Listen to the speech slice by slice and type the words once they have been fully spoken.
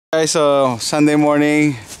Guys, so Sunday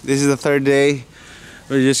morning, this is the third day.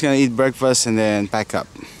 We're just gonna eat breakfast and then pack up.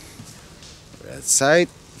 We're at site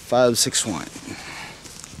 561.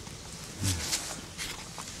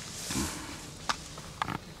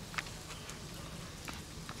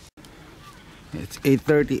 It's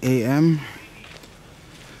 8:30 a.m.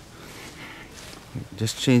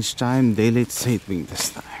 Just changed time, daylight saving this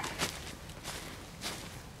time.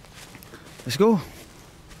 Let's go.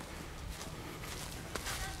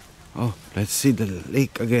 Oh, let's see the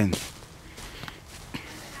lake again.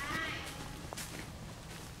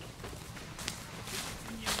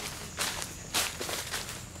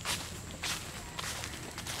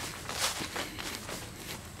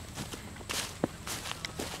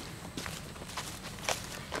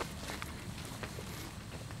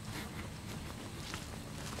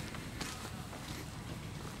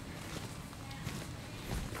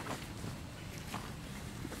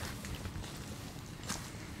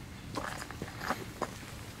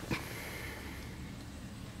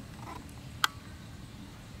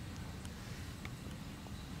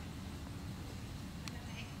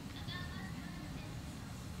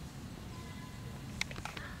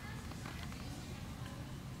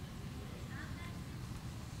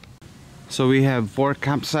 So we have 4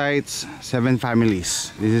 campsites, 7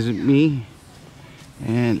 families. This is me.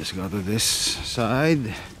 And let's go to this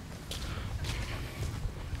side.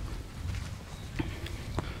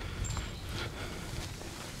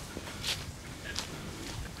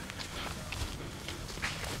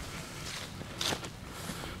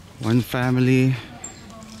 One family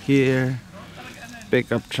here,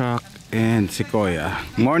 pickup truck and Sequoia.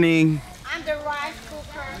 Morning. I'm the rice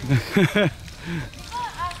cooker.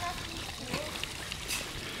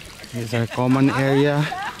 Here's our common area.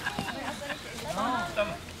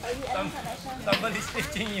 Somebody's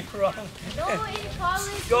teaching you wrong. No, in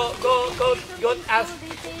college. Go ask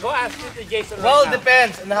it to Jason Well, right now.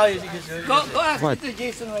 depends on how you use it. Go ask What? it to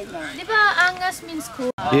Jason right now. Di ba angas means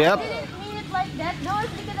cool? Yep. I didn't mean it like that. No,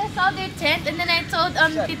 it's because I saw their tent and then I told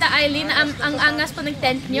Tita Eileen na ang angas po ng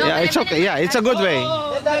tent nyo. Yeah, it's okay. Yeah, it's a good way.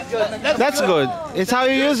 That's good. That's good. It's how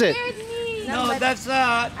you use it. No, that's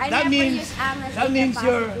that means that means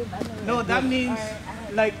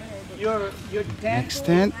like your tent. Next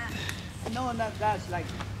tent. No, not that. Like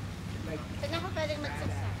Saan ako pwedeng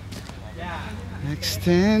magsaksak? yeah. Next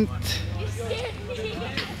tent. You scared me.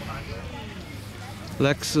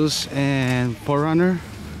 Lexus and 4Runner.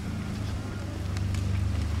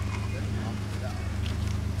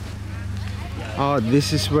 Oh,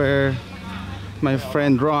 this is where my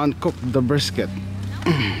friend Ron cooked the brisket.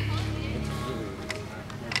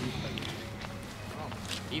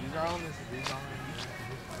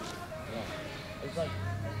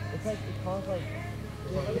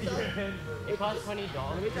 It costs $20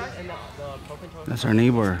 and the propane. That's our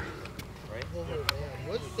neighbor.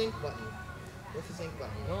 What's the sync button? What's the sync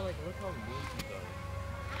button? No, like look how loose it goes.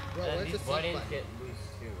 Bro, And where's the these sync buttons button? get loose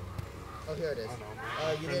too. Oh, here it is.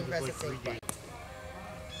 Oh, you didn't press the sync button.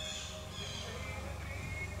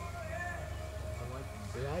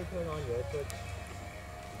 Did I turn on your switch?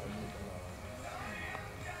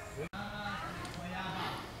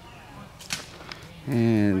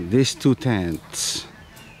 And these 2 tents.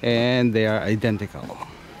 And they are identical.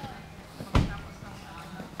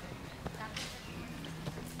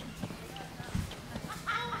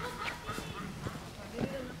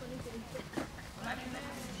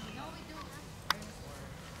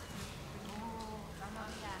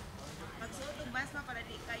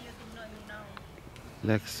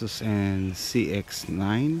 Lexus and CX-9,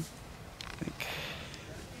 I think.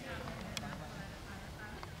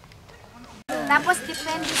 Tapos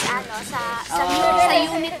depende sa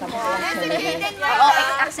unit mo. Oo,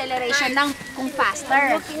 acceleration ng kung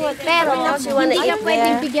faster. Pero hindi ka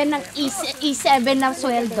pwedeng bigyan ng E7 na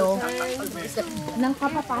sweldo nang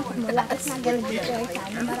kapapasok mo. Lakas na ganun dito ay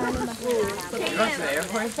sana. Marami mag-uusap.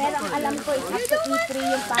 Pero ang alam ko, is up to E3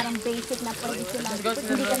 yung parang basic na pwede sila.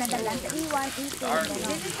 Hindi ka nadalan sa E1, E2,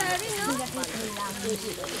 gano'n. Hanggang E3 lang.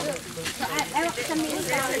 So, ewan ko sa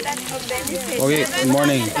military. Okay, good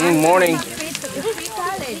morning. Good morning.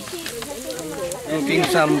 Cooking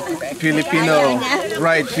some Filipino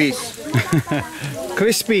fried fish.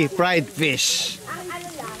 Crispy fried fish.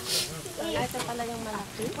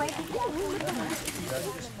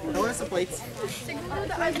 Where's the plates? Siguro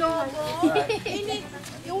na adobo.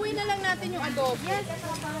 Iuwi na lang natin yung adobo. Yes.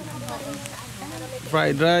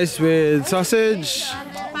 Fried rice with sausage.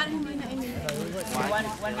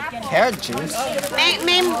 Carrot juice.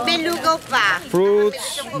 May lugaw pa.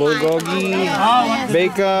 Fruits, bulgogi,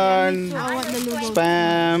 bacon,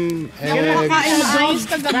 spam, eggs. Ayos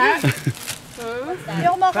kagabi. Hindi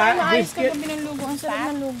ako makain ng ice kagabi ng lugo. Ang sarap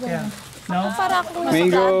ng lugo. Ako para akong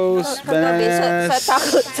Mangoes, bananas.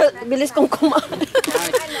 Bilis kong kumain.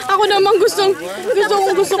 Ako naman gusto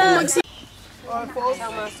kong mag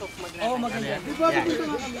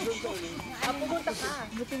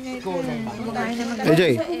AJ.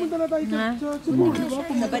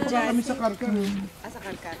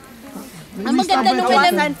 Ang maganda nung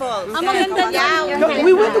Kawasan Falls. Ang maganda niya.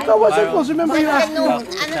 We went to Kawasan Falls. Remember you asked me?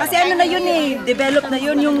 Kasi ano na yun eh, develop na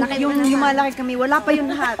yun, yung lumalaki kami, wala pa yun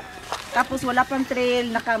lahat. Tapos wala pang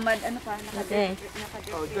trail, nakamad, ano pa, nakadirt.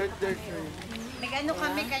 Oh, dirt trail. Nag-ano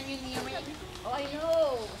kami, kanyo niyo.